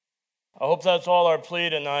I hope that's all our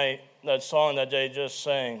plea tonight, that song that they just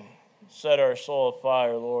sang. Set our soul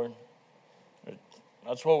afire, Lord.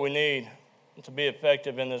 That's what we need to be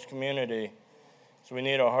effective in this community. So we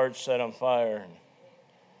need our hearts set on fire.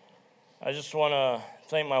 I just want to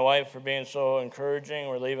thank my wife for being so encouraging.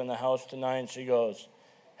 We're leaving the house tonight, and she goes,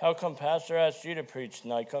 "How come Pastor asked you to preach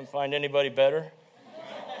tonight? Couldn't find anybody better?"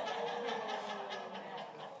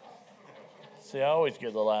 See, I always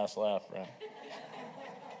get the last laugh, right?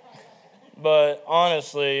 But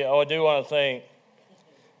honestly, I do want to thank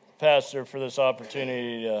Pastor for this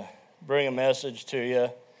opportunity to bring a message to you.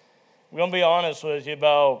 I'm going to be honest with you,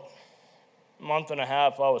 about a month and a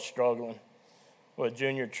half I was struggling with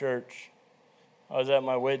junior church. I was at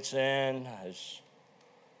my wit's end. I was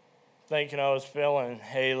thinking I was failing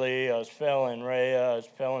Haley, I was failing Rhea, I was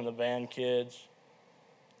failing the band kids.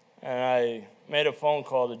 And I made a phone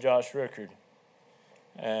call to Josh Rickard.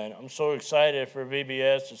 And I'm so excited for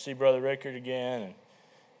VBS to see Brother Rickard again and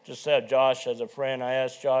just have Josh as a friend. I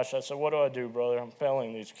asked Josh, I said, "What do I do, brother? I'm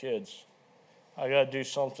failing these kids. I got to do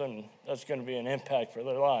something that's going to be an impact for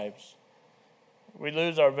their lives." We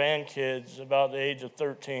lose our band kids about the age of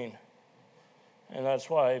 13. And that's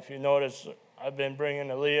why, if you notice, I've been bringing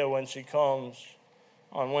Aaliyah when she comes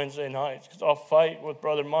on Wednesday nights, because I'll fight with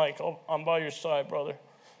Brother Mike. I'm by your side, brother.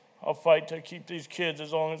 I'll fight to keep these kids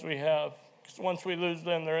as long as we have, because once we lose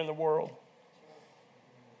them, they're in the world.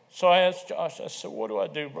 So I asked Josh, I said, "What do I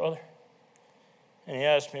do, brother?" And he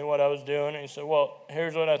asked me what I was doing, and he said, "Well,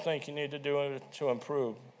 here's what I think you need to do to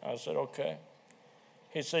improve." I said, "Okay."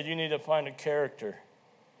 He said, "You need to find a character,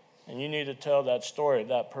 and you need to tell that story of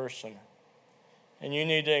that person. And you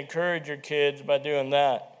need to encourage your kids by doing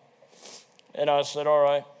that." And I said, "All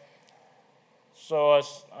right." So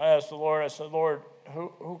I asked the Lord, I said, "Lord,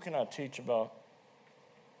 who can I teach about?"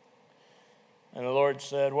 And the Lord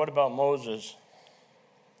said, "What about Moses?"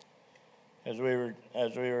 As we were,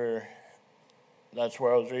 that's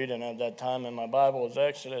where I was reading at that time in my Bible was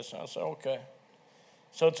Exodus. And I said, "Okay."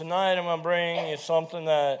 So tonight I'm going to bring you something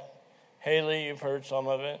that, Haley, you've heard some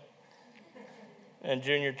of it in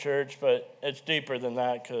junior church, but it's deeper than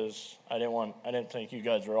that, because I didn't think you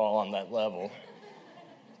guys were all on that level,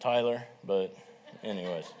 Tyler. But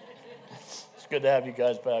anyways, it's good to have you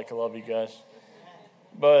guys back. I love you guys.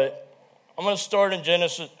 But I'm going to start in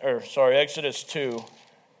Exodus 2.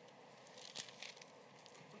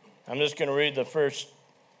 I'm just going to read the first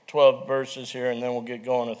 12 verses here, and then we'll get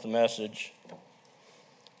going with the message.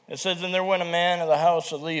 It says, "And there went a man of the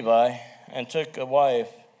house of Levi, and took to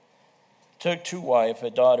wife a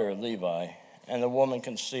daughter of Levi. And the woman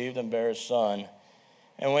conceived and bare a son.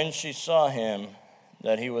 And when she saw him,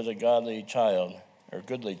 that he was a goodly child,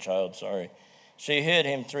 she hid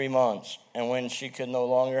him 3 months. And when she could no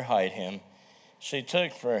longer hide him, she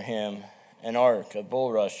took for him an ark of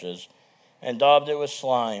bulrushes, and daubed it with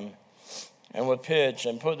slime and with pitch,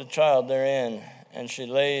 and put the child therein. And she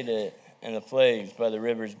laid it in the flags by the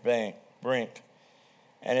river's brink.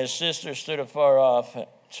 And his sister stood afar off,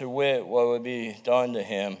 to wit what would be done to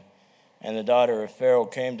him. And the daughter of Pharaoh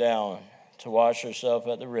came down to wash herself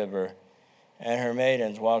at the river, and her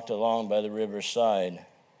maidens walked along by the river's side.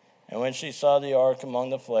 And when she saw the ark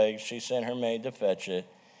among the flags, she sent her maid to fetch it.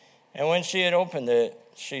 And when she had opened it,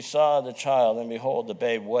 she saw the child, and behold, the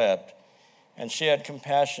babe wept. And she had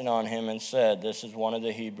compassion on him, and said, This is one of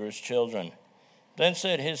the Hebrews' children. Then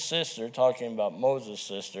said his sister," talking about Moses'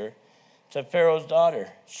 sister, "to Pharaoh's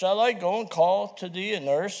daughter, Shall I go and call to thee a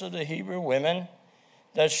nurse of the Hebrew women,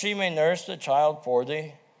 that she may nurse the child for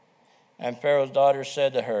thee? And Pharaoh's daughter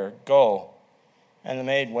said to her, Go. And the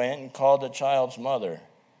maid went and called the child's mother.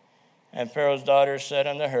 And Pharaoh's daughter said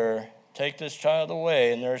unto her, Take this child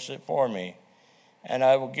away and nurse it for me, and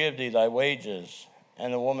I will give thee thy wages.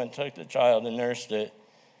 And the woman took the child and nursed it.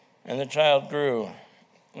 And the child grew,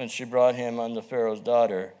 and she brought him unto Pharaoh's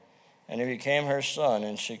daughter. And he became her son,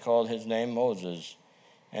 and she called his name Moses.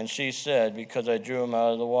 And she said, Because I drew him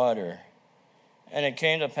out of the water. And it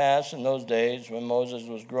came to pass in those days, when Moses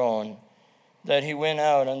was grown, that he went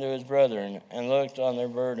out unto his brethren, and looked on their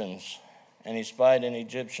burdens. And he spied an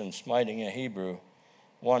Egyptian smiting a Hebrew,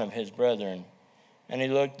 one of his brethren. And he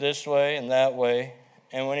looked this way and that way.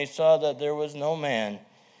 And when he saw that there was no man,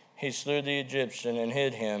 he slew the Egyptian and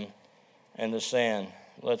hid him in the sand."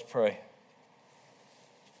 Let's pray.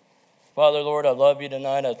 Father, Lord, I love you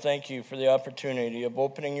tonight. I thank you for the opportunity of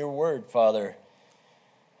opening your word, Father,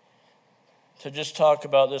 to just talk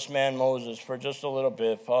about this man Moses for just a little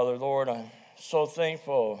bit. Father, Lord, I'm so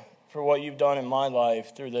thankful for what you've done in my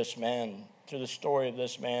life through this man, through the story of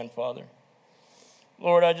this man, Father.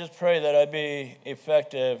 Lord, I just pray that I be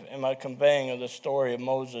effective in my conveying of the story of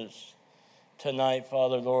Moses tonight,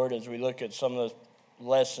 Father, Lord, as we look at some of the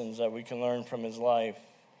lessons that we can learn from his life.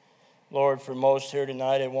 Lord, for most here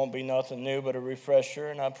tonight, it won't be nothing new but a refresher.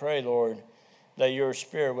 And I pray, Lord, that your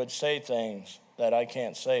Spirit would say things that I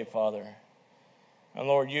can't say, Father. And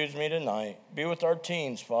Lord, use me tonight. Be with our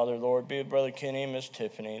teens, Father, Lord. Be with Brother Kenny and Miss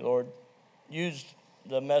Tiffany. Lord, use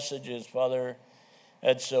the messages, Father,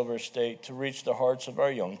 at Silver State to reach the hearts of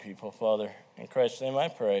our young people, Father. In Christ's name I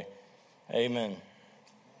pray. Amen.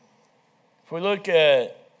 If we look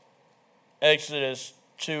at Exodus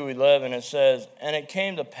 2:11, it says, "And it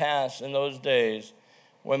came to pass in those days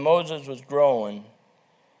when Moses was growing,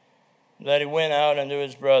 that he went out unto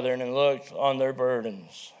his brethren and looked on their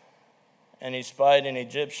burdens. And he spied an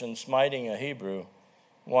Egyptian smiting a Hebrew,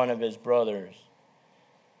 one of his brothers.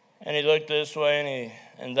 And he looked this way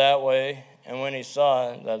and that way, and when he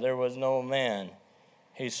saw that there was no man,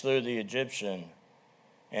 he slew the Egyptian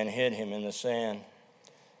and hid him in the sand."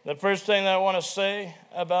 The first thing that I want to say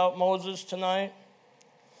about Moses tonight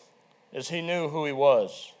is he knew who he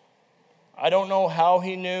was. I don't know how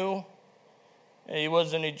he knew he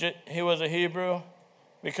was a Hebrew,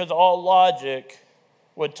 because all logic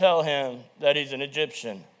would tell him that he's an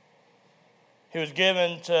Egyptian. He was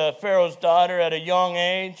given to Pharaoh's daughter at a young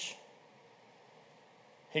age.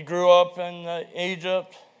 He grew up in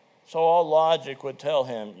Egypt, so all logic would tell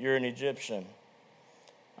him you're an Egyptian.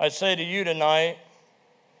 I say to you tonight,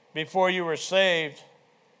 before you were saved,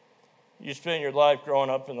 you spent your life growing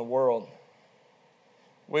up in the world.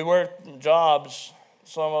 We work jobs,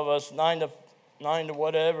 some of us 9 to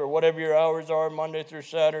whatever your hours are, Monday through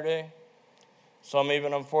Saturday. Some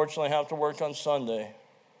even unfortunately have to work on Sunday.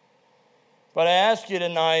 But I ask you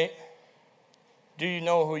tonight, do you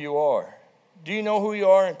know who you are? Do you know who you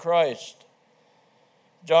are in Christ?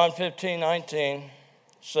 John 15:19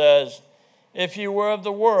 says, "If you were of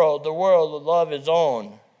the world would love his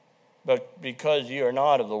own. But because you are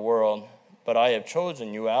not of the world, but I have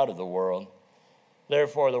chosen you out of the world,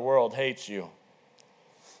 therefore the world hates you."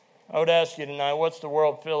 I would ask you tonight, what's the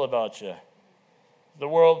world feel about you? Does the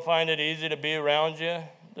world find it easy to be around you?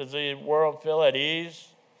 Does the world feel at ease?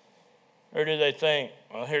 Or do they think,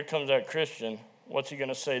 well, here comes that Christian. What's he going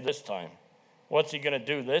to say this time? What's he going to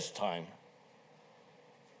do this time?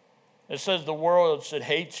 It says the world should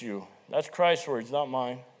hate you. That's Christ's words, not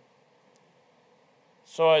mine.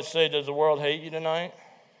 So I say, does the world hate you tonight?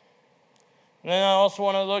 And then I also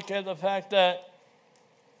want to look at the fact that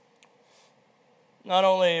not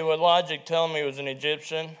only would logic tell me he was an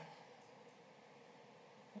Egyptian,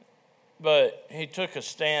 but he took a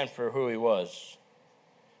stand for who he was.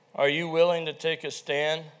 Are you willing to take a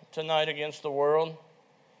stand tonight against the world?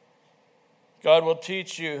 God will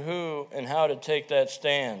teach you who and how to take that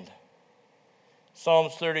stand.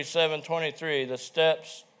 Psalms 37:23, "The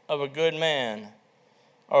steps of a good man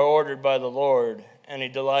are ordered by the Lord, and he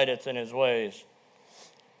delighteth in his ways."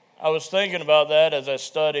 I was thinking about that as I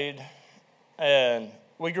studied, and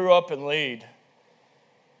we grew up in Lead.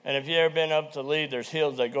 And if you've ever been up to Lead, there's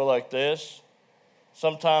hills that go like this.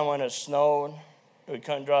 Sometime when it snowed, we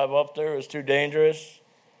couldn't drive up there. It was too dangerous.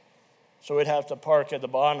 So we'd have to park at the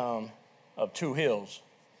bottom of two hills.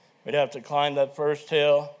 We'd have to climb that first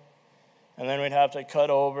hill, and then we'd have to cut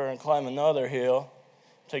over and climb another hill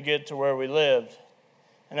to get to where we lived.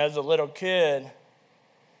 And as a little kid,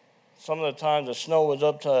 some of the times the snow was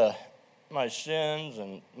up to my shins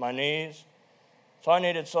and my knees. So I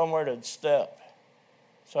needed somewhere to step.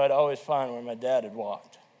 So I'd always find where my dad had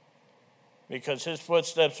walked, because his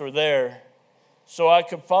footsteps were there so I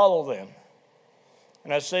could follow them.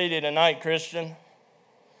 And I say to you tonight, Christian,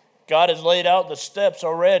 God has laid out the steps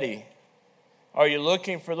already. Are you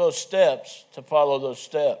looking for those steps to follow those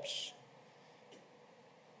steps?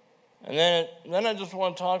 And then I just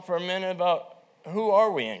want to talk for a minute about who are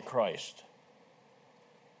we in Christ?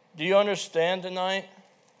 Do you understand tonight?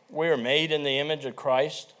 We are made in the image of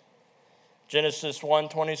Christ. Genesis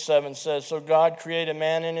 1:27 says, "So God created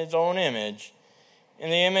man in his own image. In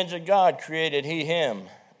the image of God created he him.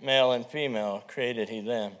 Male and female created he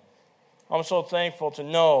them." I'm so thankful to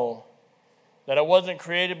know that I wasn't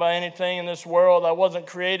created by anything in this world. I wasn't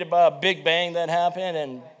created by a big bang that happened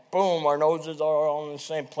and boom, our noses are all in the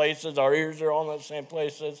same places, our ears are all in the same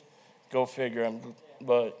places. Go figure.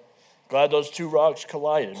 But glad those two rocks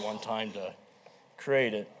collided one time to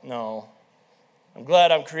create it. No. I'm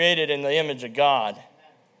glad I'm created in the image of God.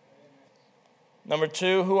 Number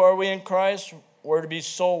 2, who are we in Christ? We're to be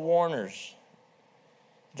soul warners.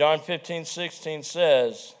 John 15:16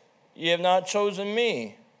 says, "Ye have not chosen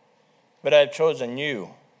me, but I have chosen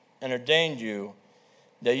you and ordained you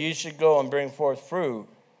that ye should go and bring forth fruit,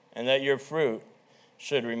 and that your fruit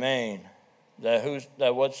should remain,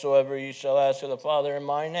 that whatsoever you shall ask of the Father in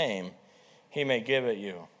my name, he may give it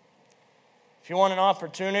you. If you want an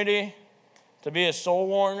opportunity to be a soul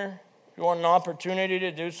warner, if you want an opportunity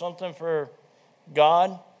to do something for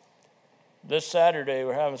God, this Saturday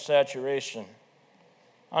we're having saturation.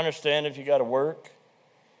 I understand if you got to work,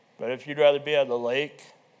 but if you'd rather be at the lake,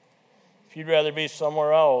 if you'd rather be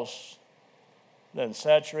somewhere else than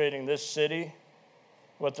saturating this city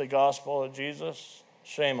with the gospel of Jesus,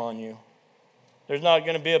 shame on you. There's not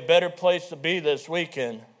going to be a better place to be this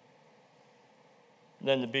weekend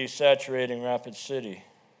than to be saturating Rapid City.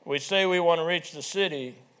 We say we want to reach the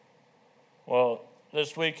city. Well,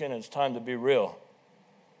 this weekend it's time to be real.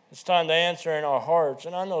 It's time to answer in our hearts.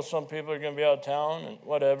 And I know some people are going to be out of town and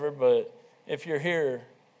whatever, but if you're here,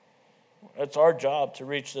 it's our job to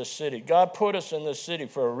reach this city. God put us in this city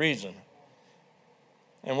for a reason.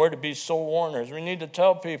 And we're to be soul warners. We need to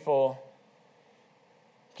tell people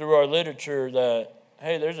through our literature that,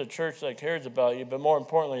 hey, there's a church that cares about you, but more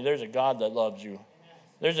importantly, there's a God that loves you.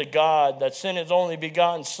 There's a God that sent his only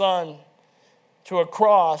begotten Son to a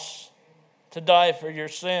cross to die for your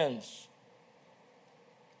sins.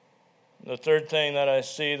 The third thing that I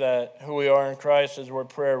see that who we are in Christ is we're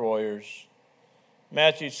prayer warriors.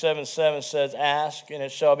 Matthew 7:7 says, ask and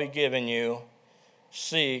it shall be given you.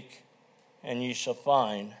 Seek and ye shall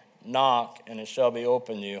find. Knock and it shall be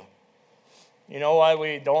opened to you. You know why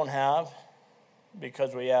we don't have?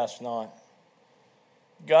 Because we ask not.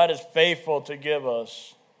 God is faithful to give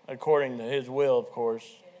us according to his will, of course.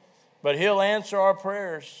 But he'll answer our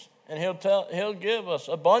prayers and he'll give us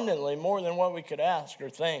abundantly more than what we could ask or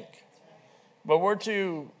think. But we're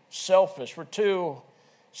too selfish. We're too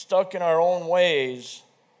stuck in our own ways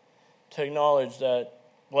to acknowledge that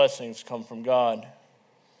blessings come from God.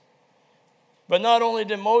 But not only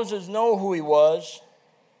did Moses know who he was,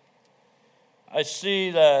 I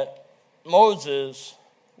see that Moses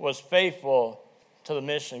was faithful to the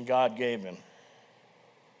mission God gave him.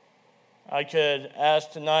 I could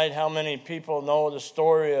ask tonight how many people know the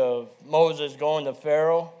story of Moses going to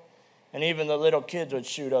Pharaoh, and even the little kids would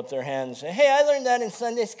shoot up their hands and say, hey, I learned that in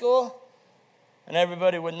Sunday school. And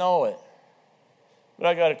everybody would know it. But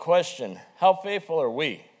I got a question. How faithful are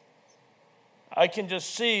we? I can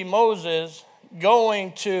just see Moses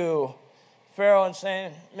going to Pharaoh and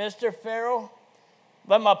saying, Mr. Pharaoh,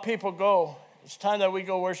 let my people go. It's time that we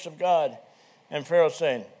go worship God. And Pharaoh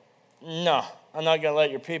saying, no, I'm not going to let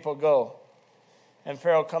your people go. And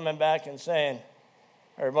Pharaoh coming back and saying,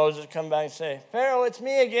 or Moses come back and say, Pharaoh, it's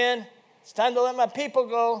me again. It's time to let my people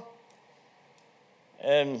go.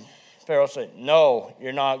 And Pharaoh said, no,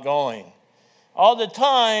 you're not going. All the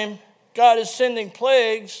time, God is sending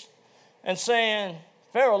plagues and saying,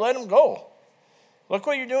 Pharaoh, let them go. Look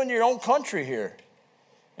what you're doing to your own country here.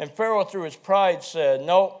 And Pharaoh, through his pride, said,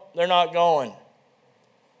 nope, they're not going.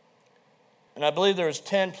 And I believe there was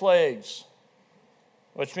 10 plagues,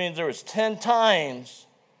 which means there was 10 times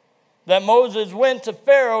that Moses went to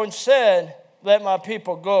Pharaoh and said, let my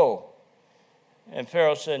people go. And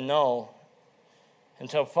Pharaoh said no.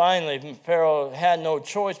 Until finally, Pharaoh had no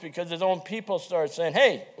choice because his own people started saying,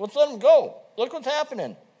 hey, let's let them go. Look what's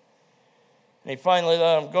happening. And he finally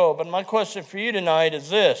let them go. But my question for you tonight is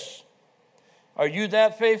this. Are you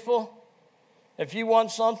that faithful? If you want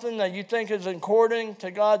something that you think is according to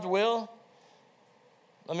God's will,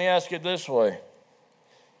 let me ask it this way.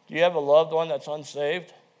 Do you have a loved one that's unsaved?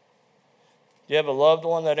 Do you have a loved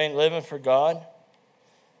one that ain't living for God?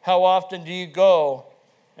 How often do you go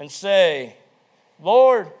and say,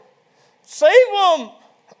 Lord, save them.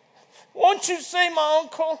 Won't you save my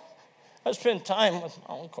uncle? I spent time with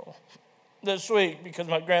my uncle this week because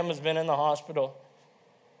my grandma's been in the hospital.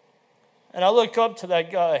 And I look up to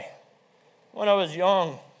that guy. When I was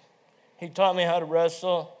young, he taught me how to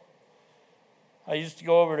wrestle. I used to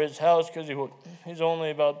go over to his house because he's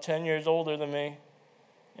only about 10 years older than me.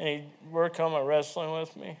 And he'd work on my wrestling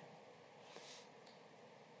with me.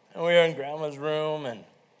 And we were in Grandma's room, and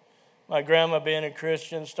my grandma, being a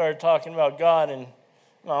Christian, started talking about God, and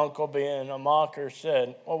my uncle, being a mocker,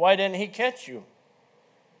 said, well, why didn't he catch you?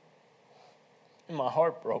 And my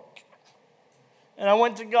heart broke. And I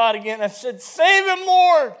went to God again. I said, save him,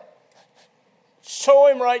 Lord. Show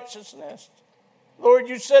him righteousness. Lord,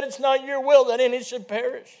 you said it's not your will that any should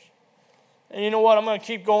perish. And you know what? I'm going to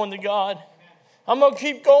keep going to God. I'm going to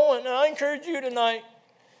keep going. And I encourage you tonight,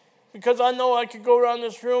 because I know I could go around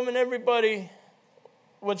this room and everybody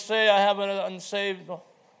would say I have an unsaved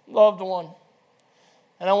loved one.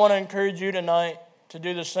 And I want to encourage you tonight to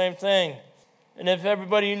do the same thing. And if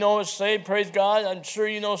everybody you know is saved, praise God, I'm sure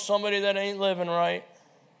you know somebody that ain't living right.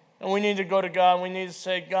 And we need to go to God and we need to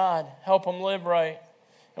say, God, help them live right.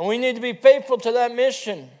 And we need to be faithful to that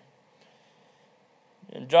mission.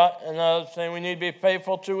 And another thing we need to be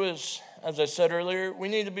faithful to is, as I said earlier, we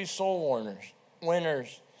need to be soul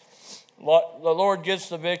winners. The Lord gets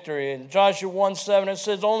the victory. In Joshua 1:7 it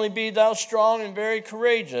says, "Only be thou strong and very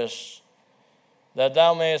courageous, that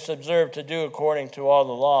thou mayest observe to do according to all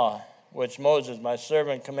the law, which Moses my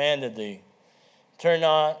servant commanded thee. Turn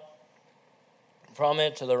not from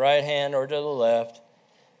it to the right hand or to the left,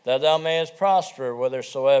 that thou mayest prosper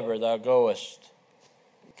whithersoever thou goest."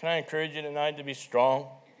 Can I encourage you tonight to be strong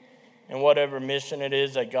in whatever mission it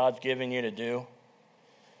is that God's given you to do?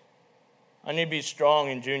 I need to be strong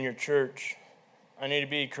in junior church. I need to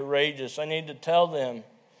be courageous. I need to tell them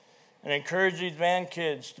and encourage these van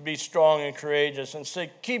kids to be strong and courageous and say,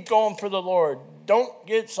 keep going for the Lord. Don't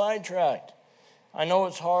get sidetracked. I know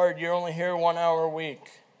it's hard. You're only here 1 hour a week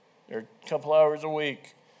or a couple hours a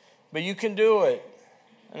week, but you can do it.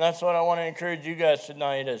 And that's what I want to encourage you guys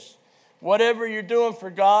tonight is whatever you're doing for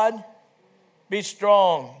God, be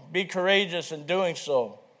strong, be courageous in doing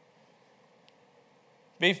so.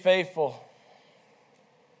 Be faithful.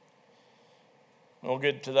 We'll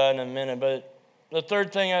get to that in a minute, but the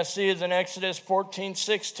third thing I see is in Exodus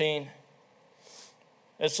 14:16.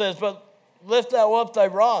 It says, "But lift thou up thy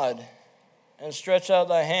rod, and stretch out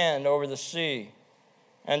thy hand over the sea,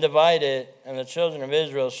 and divide it, and the children of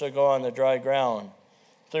Israel shall go on the dry ground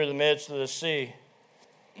through the midst of the sea."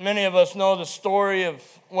 Many of us know the story of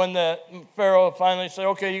when the Pharaoh finally said,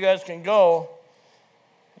 okay, you guys can go,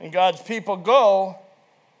 and God's people go,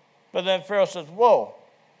 but then Pharaoh says, whoa,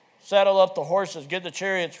 saddle up the horses, get the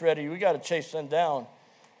chariots ready. We got to chase them down.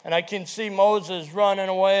 And I can see Moses running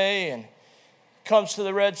away and comes to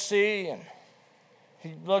the Red Sea and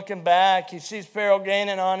he's looking back. He sees Pharaoh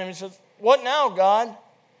gaining on him. He says, what now, God?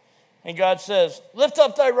 And God says, lift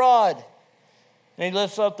up thy rod. And he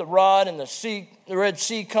lifts up the rod and the Red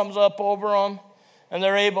Sea comes up over them and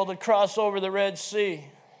they're able to cross over the Red Sea.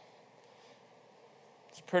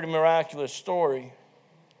 It's a pretty miraculous story.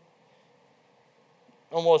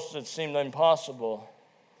 Almost it seemed impossible.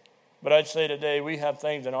 But I'd say today we have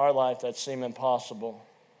things in our life that seem impossible.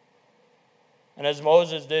 And as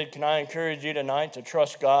Moses did, can I encourage you tonight to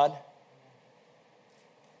trust God?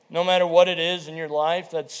 No matter what it is in your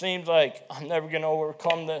life that seems like I'm never going to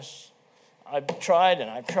overcome this. I've tried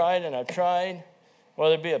and I've tried and I've tried.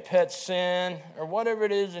 Whether it be a pet sin or whatever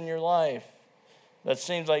it is in your life that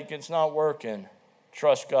seems like it's not working,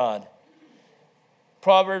 trust God.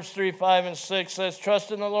 Proverbs 3:5-6 says,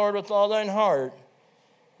 trust in the Lord with all thine heart,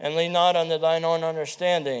 and lean not unto thine own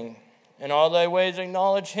understanding. In all thy ways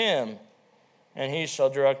acknowledge him, and he shall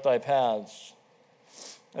direct thy paths.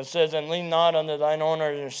 It says, and lean not unto thine own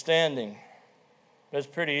understanding. It's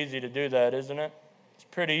pretty easy to do that, isn't it? It's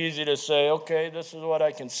pretty easy to say, okay, this is what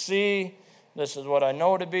I can see. This is what I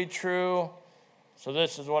know to be true. So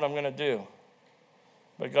this is what I'm going to do.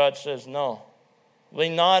 But God says, no.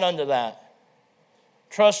 Lean not unto that.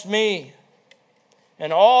 Trust me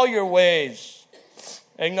in all your ways.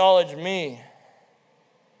 Acknowledge me,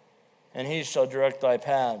 and he shall direct thy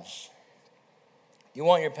paths. You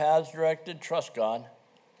want your paths directed? Trust God.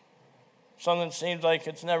 Something seems like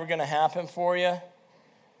it's never going to happen for you.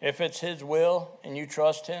 If it's his will and you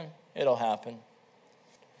trust him, it'll happen.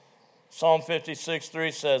 Psalm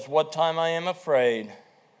 56:3 says, what time I am afraid,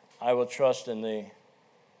 I will trust in thee.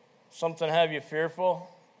 Something have you fearful?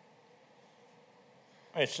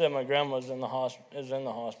 I said my grandma is in the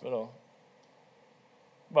hospital.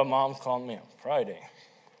 But Mom called me on Friday.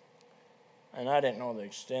 And I didn't know the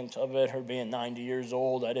extent of it, her being 90 years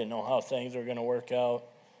old. I didn't know how things were going to work out.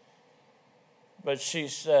 But she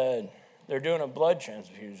said, they're doing a blood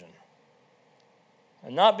transfusion.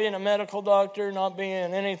 And not being a medical doctor, not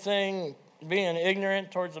being anything, being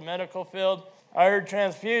ignorant towards the medical field, I heard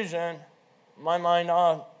transfusion. My mind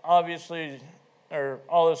obviously, or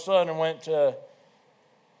all of a sudden went to,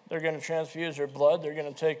 they're going to transfuse her blood. They're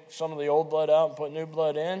going to take some of the old blood out and put new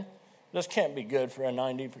blood in. This can't be good for a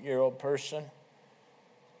 90-year-old person.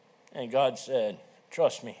 And God said,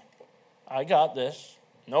 trust me, I got this.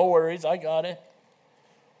 No worries, I got it.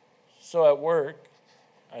 So at work,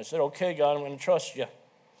 I said, okay, God, I'm going to trust you.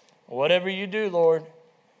 Whatever you do, Lord,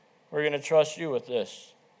 we're going to trust you with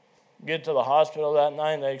this. Get to the hospital that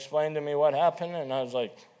night, and they explained to me what happened, and I was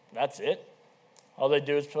like, that's it? All they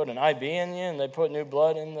do is put an IV in you, and they put new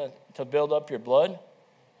blood in to build up your blood?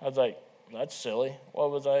 I was like, that's silly.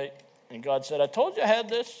 What was I? And God said, I told you I had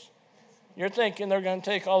this. You're thinking they're going to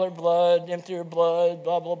take all their blood, empty your blood,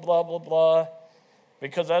 blah, blah, blah, blah, blah.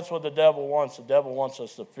 Because that's what the devil wants. The devil wants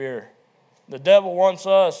us to fear. The devil wants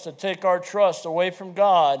us to take our trust away from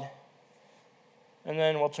God, and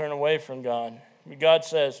then we'll turn away from God. God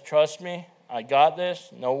says, trust me, I got this,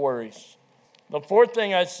 no worries. The fourth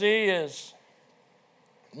thing I see is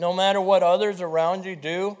no matter what others around you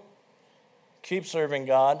do, keep serving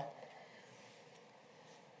God.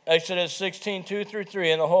 Exodus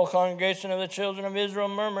 16:2-3, and the whole congregation of the children of Israel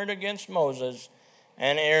murmured against Moses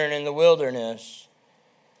and Aaron in the wilderness.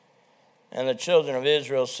 And the children of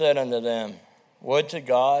Israel said unto them, would to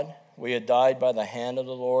God we had died by the hand of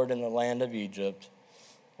the Lord in the land of Egypt,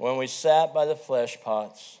 when we sat by the flesh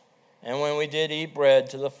pots, and when we did eat bread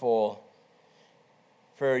to the full.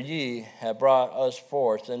 For ye have brought us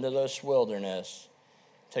forth into this wilderness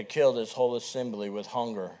to kill this whole assembly with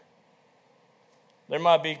hunger. There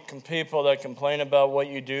might be people that complain about what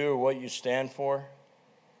you do or what you stand for,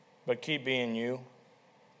 but keep being you.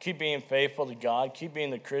 Keep being faithful to God. Keep being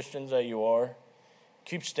the Christians that you are.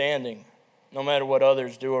 Keep standing, no matter what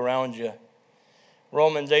others do around you.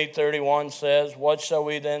 Romans 8:31 says, what shall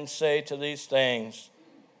we then say to these things?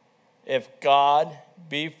 If God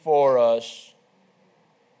be for us,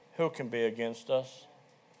 who can be against us?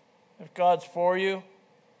 If God's for you,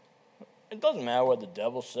 it doesn't matter what the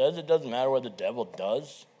devil says. It doesn't matter what the devil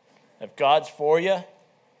does. If God's for you,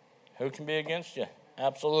 who can be against you?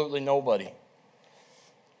 Absolutely nobody.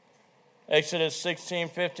 Exodus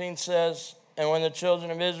 16:15 says, and when the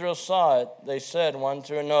children of Israel saw it, they said one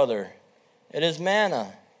to another, it is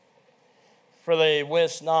manna. For they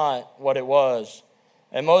wist not what it was.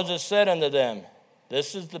 And Moses said unto them,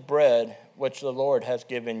 this is the bread which the Lord has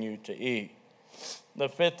given you to eat. The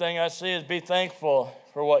fifth thing I see is be thankful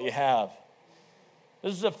for what you have.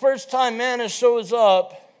 This is the first time manna shows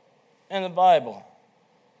up in the Bible.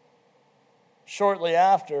 Shortly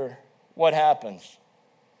after, what happens?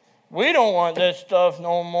 We don't want this stuff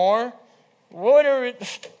no more.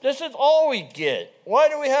 This is all we get. Why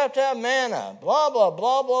do we have to have manna? Blah, blah,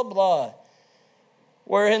 blah, blah, blah.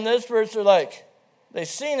 Where in this verse they're like, they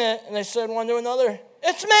seen it and they said one to another,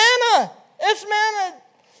 it's manna. It's manna.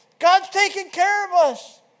 God's taking care of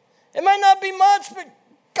us. It might not be much, but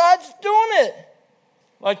God's doing it.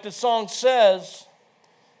 Like the song says,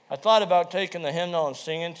 I thought about taking the hymnal and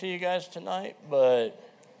singing to you guys tonight, but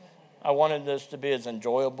I wanted this to be as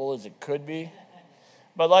enjoyable as it could be.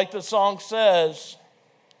 But like the song says,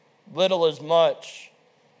 little is much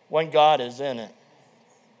when God is in it.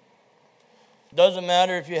 Doesn't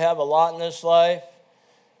matter if you have a lot in this life,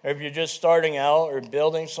 or if you're just starting out or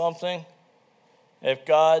building something. If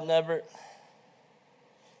God never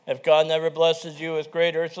blesses you with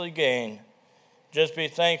great earthly gain, just be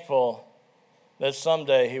thankful that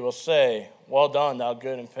someday he will say, well done, thou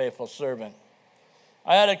good and faithful servant.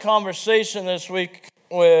 I had a conversation this week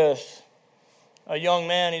with a young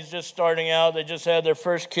man. He's just starting out. They just had their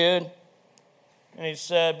first kid. And he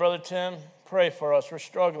said, Brother Tim, pray for us. We're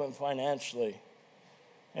struggling financially.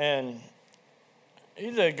 And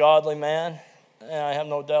he's a godly man, and I have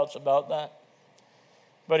no doubts about that.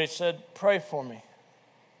 But he said, pray for me.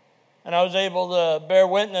 And I was able to bear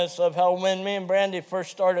witness of how when me and Brandy first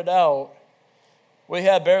started out, we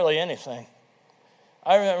had barely anything.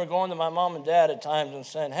 I remember going to my mom and dad at times and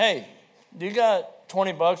saying, hey, do you got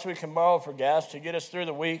 $20 we can borrow for gas to get us through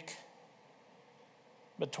the week?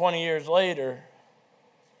 But 20 years later,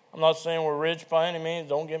 I'm not saying we're rich by any means,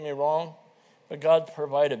 don't get me wrong, but God's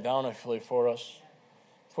provided bountifully for us.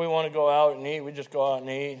 If we want to go out and eat, we just go out and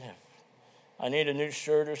eat. If I need a new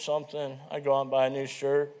shirt or something, I go out and buy a new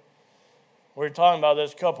shirt. We were talking about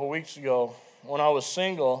this a couple weeks ago. When I was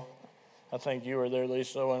single, I think you were there,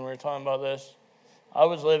 Lisa, when we were talking about this. I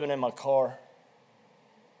was living in my car.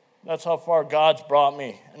 That's how far God's brought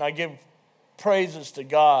me. And I give praises to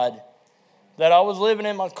God that I was living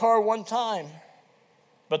in my car one time.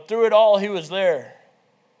 But through it all, he was there.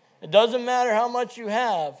 It doesn't matter how much you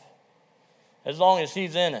have, as long as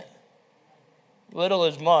he's in it. Little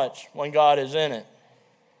is much when God is in it.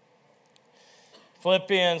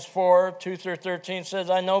 Philippians 4:2-13 says,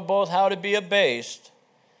 I know both how to be abased,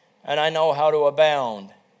 and I know how to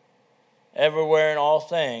abound. Everywhere in all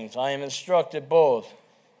things I am instructed both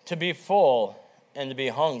to be full and to be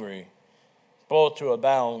hungry, both to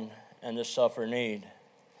abound and to suffer need.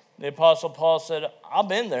 The Apostle Paul said, I've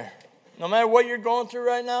been there. No matter what you're going through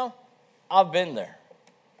right now, I've been there.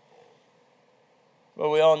 But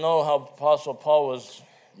we all know how Apostle Paul was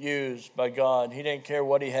used by God. He didn't care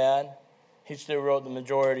what he had. He still wrote the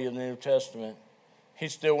majority of the New Testament. He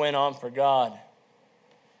still went on for God.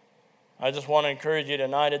 I just want to encourage you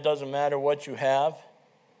tonight, it doesn't matter what you have.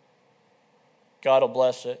 God will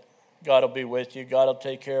bless it. God will be with you. God will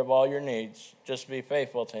take care of all your needs. Just be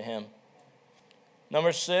faithful to him.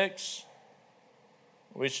 Number 6,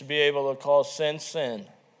 we should be able to call sin, sin.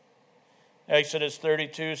 Exodus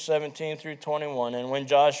 32:17 through 21. And when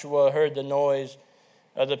Joshua heard the noise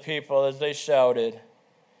of the people as they shouted,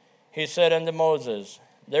 he said unto Moses,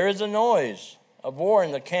 there is a noise of war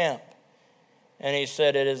in the camp. And he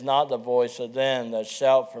said, it is not the voice of them that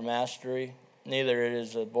shout for mastery, neither it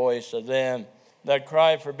is the voice of them that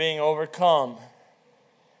cry for being overcome,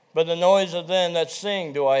 but the noise of them that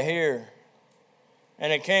sing do I hear.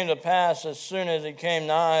 And it came to pass, as soon as he came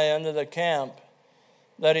nigh unto the camp,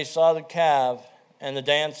 that he saw the calf and the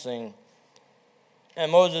dancing.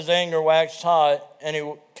 And Moses' anger waxed hot, and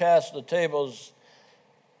he cast the tables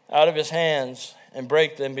out of his hands, and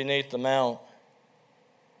brake them beneath the mount.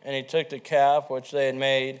 And he took the calf which they had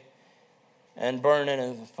made, and burned it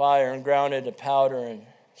in the fire, and ground it to powder, and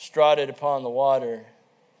strawed it upon the water,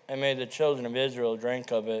 and made the children of Israel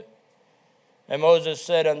drink of it. And Moses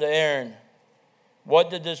said unto Aaron, what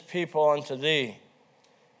did this people unto thee,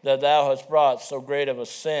 that thou hast brought so great of a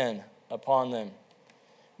sin upon them?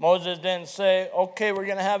 Moses didn't say, okay, we're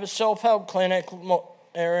going to have a self-help clinic,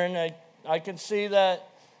 Aaron. I can see that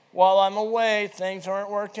while I'm away, things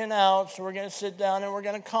aren't working out, so we're going to sit down and we're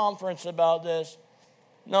going to conference about this.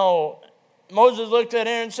 No, Moses looked at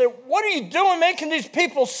Aaron and said, what are you doing making these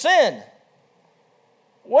people sin?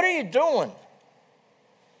 What are you doing?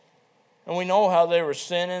 And we know how they were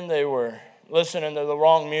sinning. They were listening to the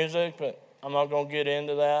wrong music, but I'm not going to get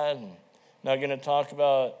into that. I'm not going to talk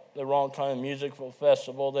about the wrong kind of musical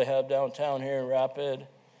festival they have downtown here in Rapid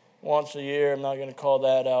once a year. I'm not going to call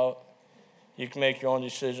that out. You can make your own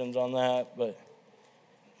decisions on that. But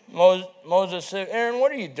Moses said, Aaron,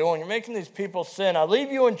 what are you doing? You're making these people sin. I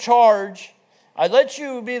leave you in charge. I let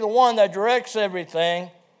you be the one that directs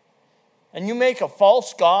everything. And you make a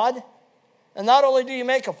false god? And not only do you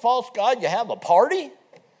make a false god, you have a party?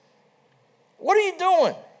 What are you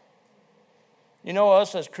doing? You know,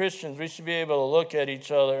 us as Christians, we should be able to look at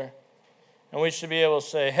each other and we should be able to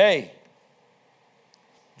say, hey,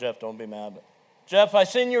 Jeff, don't be mad, but Jeff, I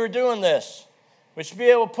seen you were doing this. We should be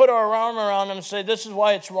able to put our arm around them and say, this is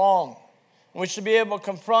why it's wrong. And we should be able to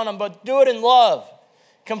confront them, but do it in love.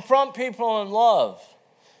 Confront people in love.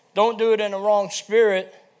 Don't do it in a wrong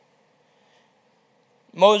spirit.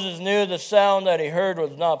 Moses knew the sound that he heard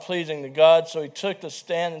was not pleasing to God, so he took the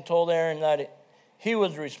stand and told Aaron that he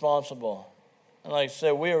was responsible. And like I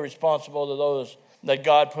said, we are responsible to those that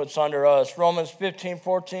God puts under us. Romans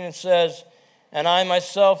 15:14 says, and I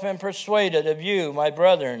myself am persuaded of you, my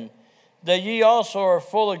brethren, that ye also are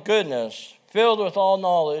full of goodness, filled with all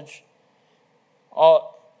knowledge, are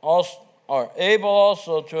able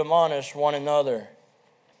also to admonish one another.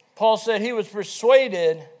 Paul said he was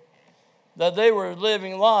persuaded that they were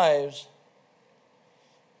living lives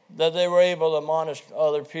that they were able to admonish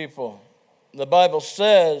other people. The Bible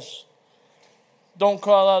says, don't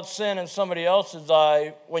call out sin in somebody else's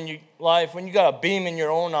eye when you got a beam in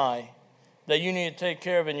your own eye that you need to take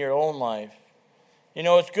care of in your own life. You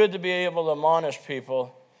know, it's good to be able to admonish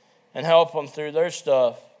people and help them through their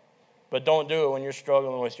stuff, but don't do it when you're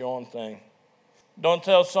struggling with your own thing. Don't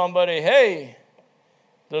tell somebody, hey,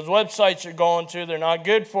 those websites you're going to, they're not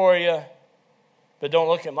good for you, but don't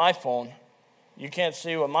look at my phone. You can't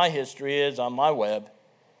see what my history is on my web.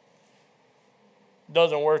 It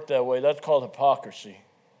doesn't work that way. That's called hypocrisy.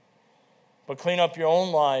 But clean up your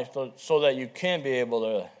own life so that you can be able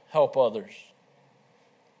to help others.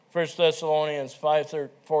 1 Thessalonians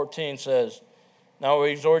 5:14 says, now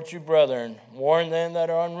we exhort you, brethren, warn them that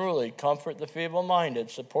are unruly, comfort the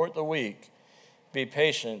feeble-minded, support the weak, be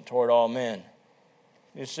patient toward all men.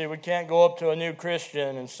 You see, we can't go up to a new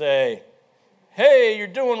Christian and say, hey, you're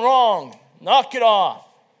doing wrong, knock it off.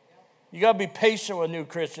 You got to be patient with new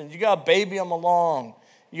Christians. You got to baby them along.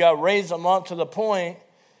 You got to raise them up to the point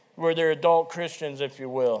where they're adult Christians, if you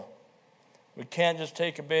will. We can't just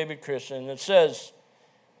take a baby Christian. It says,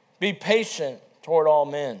 be patient toward all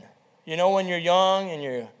men. You know, when you're young and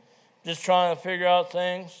you're just trying to figure out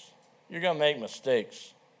things, you're going to make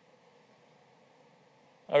mistakes.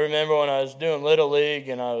 I remember when I was doing Little League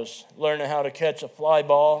and I was learning how to catch a fly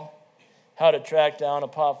ball, how to track down a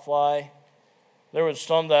pop fly. There was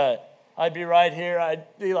some that I'd be right here, I'd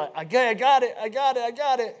be like, I got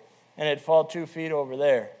it. And it'd fall 2 feet over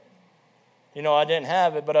there. You know, I didn't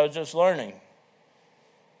have it, but I was just learning.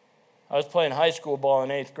 I was playing high school ball in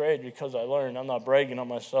 8th grade because I learned. I'm not bragging on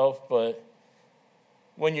myself, but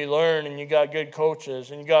when you learn and you got good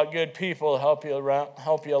coaches and you got good people to help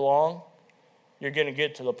you along, you're going to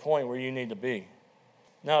get to the point where you need to be.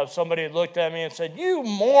 Now, if somebody had looked at me and said, you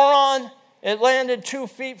moron, it landed 2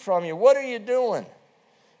 feet from you. What are you doing?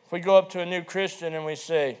 If we go up to a new Christian and we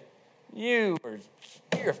say, you're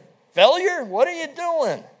a failure? What are you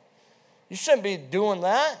doing? You shouldn't be doing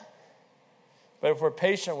that. But if we're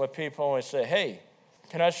patient with people and we say, hey,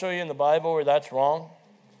 can I show you in the Bible where that's wrong?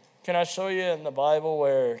 Can I show you in the Bible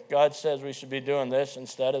where God says we should be doing this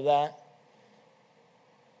instead of that?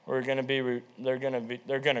 They're going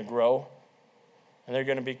to grow, and they're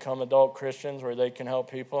going to become adult Christians where they can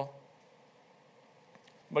help people.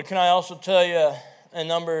 But can I also tell you in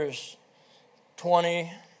Numbers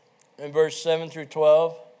 20, in verse 7 through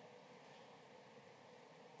 12,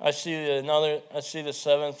 I see the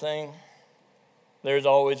seventh thing. There's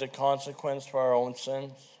always a consequence for our own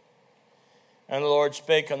sins. And the Lord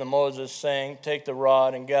spake unto Moses, saying, take the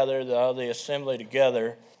rod and gather thou the assembly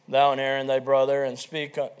together, thou and Aaron thy brother, and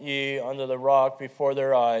speak ye unto the rock before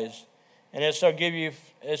their eyes, and it shall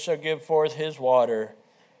give forth his water,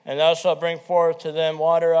 and thou shalt bring forth to them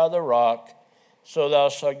water out of the rock, so thou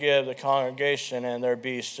shalt give the congregation and their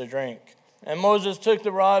beasts to drink. And Moses took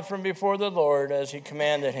the rod from before the Lord as he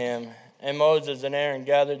commanded him, and Moses and Aaron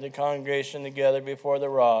gathered the congregation together before the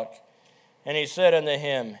rock. And he said unto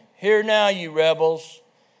him, hear now, you rebels,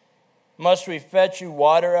 must we fetch you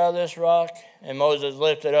water out of this rock? And Moses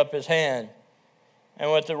lifted up his hand,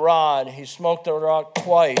 and with the rod he smote the rock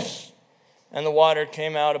twice, and the water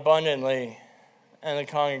came out abundantly, and the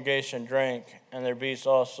congregation drank, and their beasts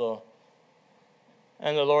also.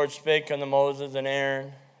 And the Lord spake unto Moses and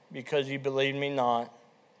Aaron, because ye believed me not,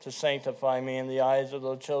 to sanctify me in the eyes of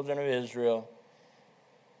the children of Israel.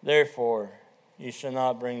 Therefore ye shall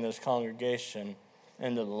not bring this congregation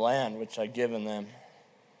into the land which I given them.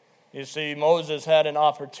 You see, Moses had an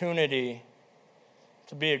opportunity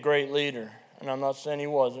to be a great leader, and I'm not saying he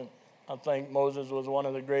wasn't. I think Moses was one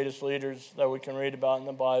of the greatest leaders that we can read about in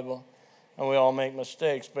the Bible, and we all make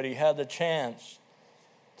mistakes, but he had the chance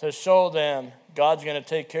to show them God's going to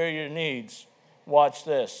take care of your needs. Watch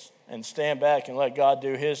this, and stand back and let God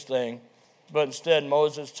do his thing. But instead,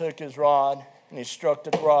 Moses took his rod and he struck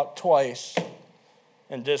the rock twice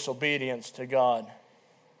in disobedience to God.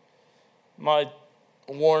 My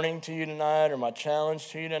warning to you tonight, or my challenge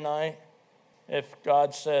to you tonight, if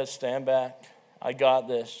God says, stand back, I got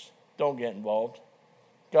this, don't get involved.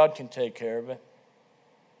 God can take care of it.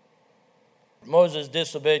 Moses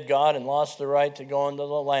disobeyed God and lost the right to go into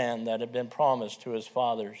the land that had been promised to his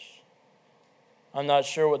fathers. I'm not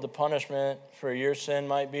sure what the punishment for your sin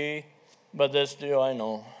might be, but this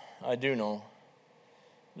I do know.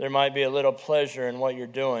 There might be a little pleasure in what you're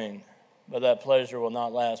doing, but that pleasure will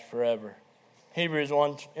not last forever. Hebrews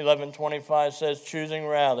 11:25 says, choosing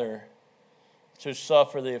rather to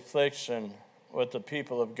suffer the affliction with the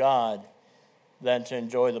people of God than to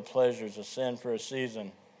enjoy the pleasures of sin for a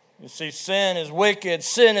season. You see, sin is wicked,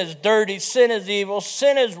 sin is dirty, sin is evil,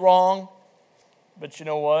 sin is wrong. But you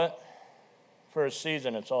know what? For a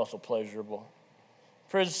season, it's also pleasurable.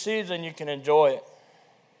 For a season, you can enjoy it.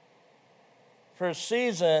 For a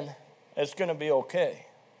season, it's going to be okay.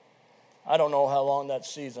 I don't know how long that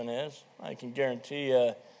season is. I can guarantee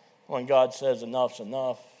you when God says enough's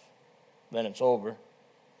enough, then it's over.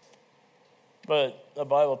 But the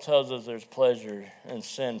Bible tells us there's pleasure in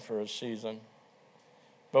sin for a season.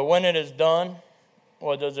 But when it is done,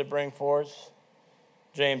 what does it bring forth?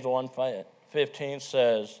 James 1:15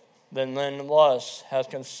 says, then when lust hath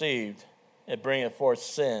conceived, it bringeth forth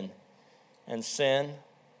sin. And sin,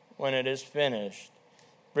 when it is finished,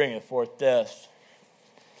 bringeth forth death.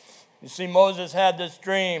 You see, Moses had this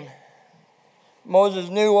dream. Moses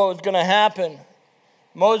knew what was going to happen.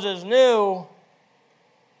 Moses knew,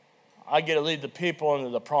 I get to lead the people into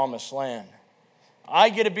the promised land. I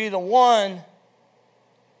get to be the one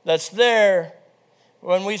that's there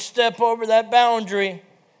when we step over that boundary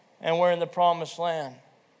and we're in the promised land.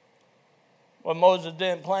 What Moses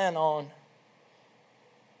didn't plan on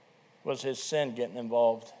was his sin getting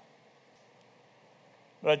involved.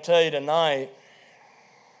 But I tell you tonight,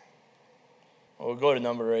 we'll go to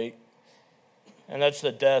number 8, and that's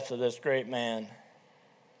the death of this great man.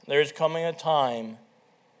 There's coming a time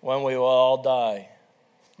when we will all die.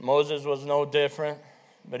 Moses was no different,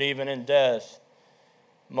 but even in death,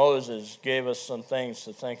 Moses gave us some things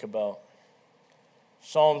to think about.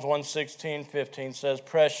 Psalms 116:15 says,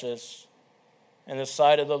 precious in the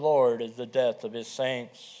sight of the Lord is the death of his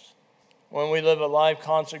saints. When we live a life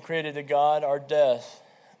consecrated to God, our death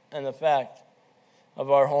and the fact of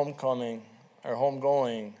our homecoming, our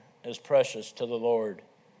homegoing, is precious to the Lord.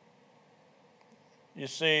 You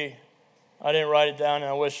see, I didn't write it down, and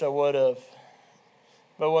I wish I would have.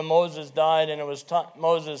 But when Moses died and it was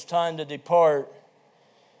Moses' time to depart,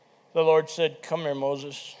 the Lord said, come here,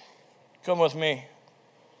 Moses. Come with me.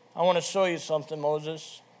 I want to show you something,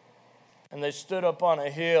 Moses. And they stood up on a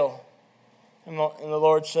hill. And the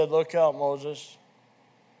Lord said, look out, Moses.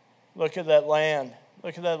 Look at that land.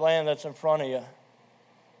 Look at that land that's in front of you.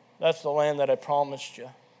 That's the land that I promised you.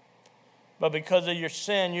 But because of your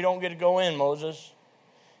sin, you don't get to go in, Moses.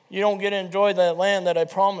 You don't get to enjoy that land that I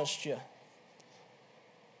promised you.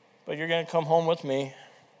 But you're going to come home with me.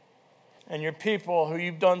 And your people who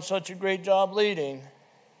you've done such a great job leading,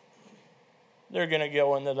 they're going to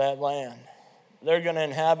go into that land. They're going to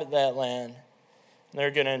inhabit that land.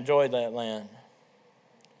 They're going to enjoy that land.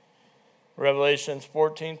 Revelations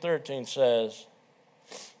 14:13 says,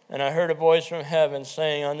 "And I heard a voice from heaven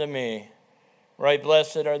saying unto me, Right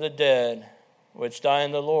blessed are the dead, which die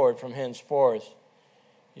in the Lord from henceforth.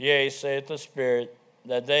 Yea, saith the Spirit,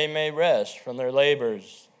 that they may rest from their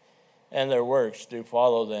labors, and their works do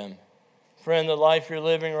follow them." Friend, the life you're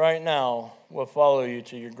living right now will follow you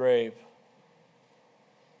to your grave.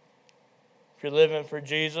 If you're living for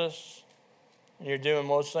Jesus, and you're doing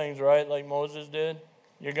most things right like Moses did,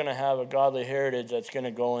 you're going to have a godly heritage that's going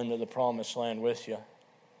to go into the promised land with you.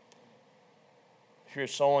 If you're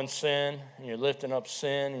sowing sin, and you're lifting up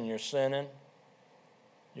sin, and you're sinning,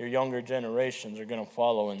 your younger generations are going to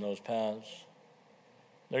follow in those paths.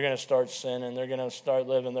 They're going to start sinning. They're going to start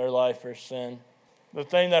living their life for sin. The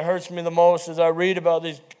thing that hurts me the most is I read about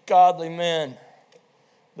these godly men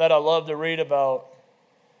that I love to read about.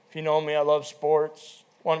 If you know me, I love sports.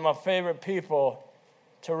 One of my favorite people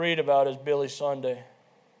to read about is Billy Sunday.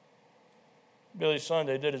 Billy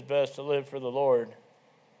Sunday did his best to live for the Lord,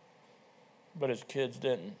 but his kids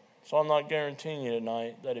didn't. So I'm not guaranteeing you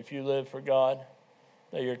tonight that if you live for God,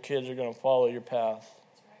 that your kids are going to follow your path.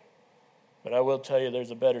 But I will tell you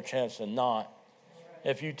there's a better chance than not.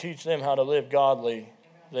 If you teach them how to live godly,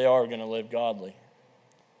 they are going to live godly.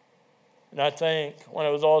 And I think when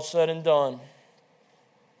it was all said and done,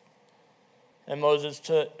 and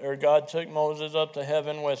God took Moses up to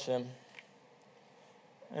heaven with him,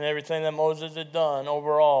 and everything that Moses had done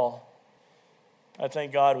overall, I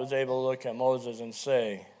think God was able to look at Moses and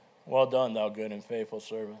say, "Well done, thou good and faithful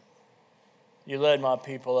servant. You led my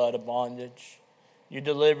people out of bondage. You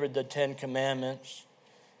delivered the 10 commandments.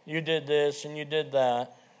 You did this and you did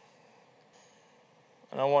that."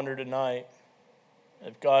 And I wonder tonight,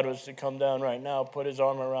 if God was to come down right now, put his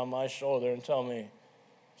arm around my shoulder and tell me,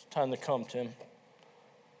 "It's time to come, Tim."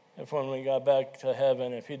 If when we got back to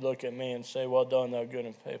heaven, if he'd look at me and say, "Well done, thou good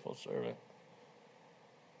and faithful servant."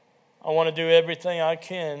 I want to do everything I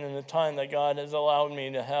can in the time that God has allowed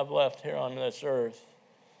me to have left here on this earth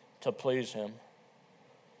to please him.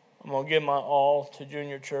 I'm going to give my all to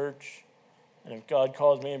Junior Church. And if God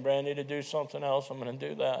calls me and Brandy to do something else, I'm going to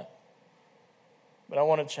do that. But I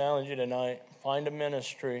want to challenge you tonight. Find a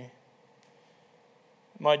ministry.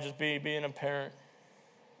 It might just be being a parent.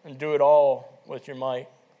 And do it all with your might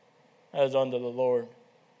as unto the Lord.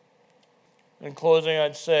 In closing,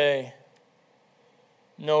 I'd say,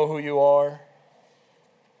 know who you are.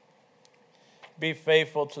 Be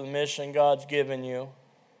faithful to the mission God's given you.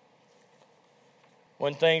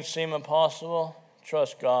 When things seem impossible,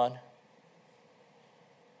 trust God.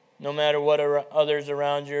 No matter what others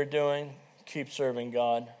around you are doing, keep serving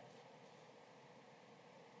God.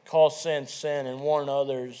 Call sin, sin, and warn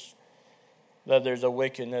others that there's a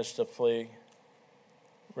wickedness to flee.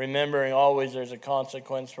 Remembering always there's a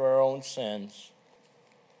consequence for our own sins.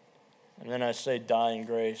 And then I say, die in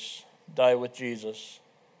grace. Die with Jesus.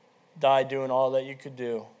 Die doing all that you could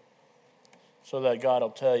do, so that God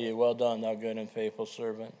will tell you, "Well done, thou good and faithful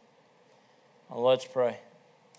servant." Well, let's pray.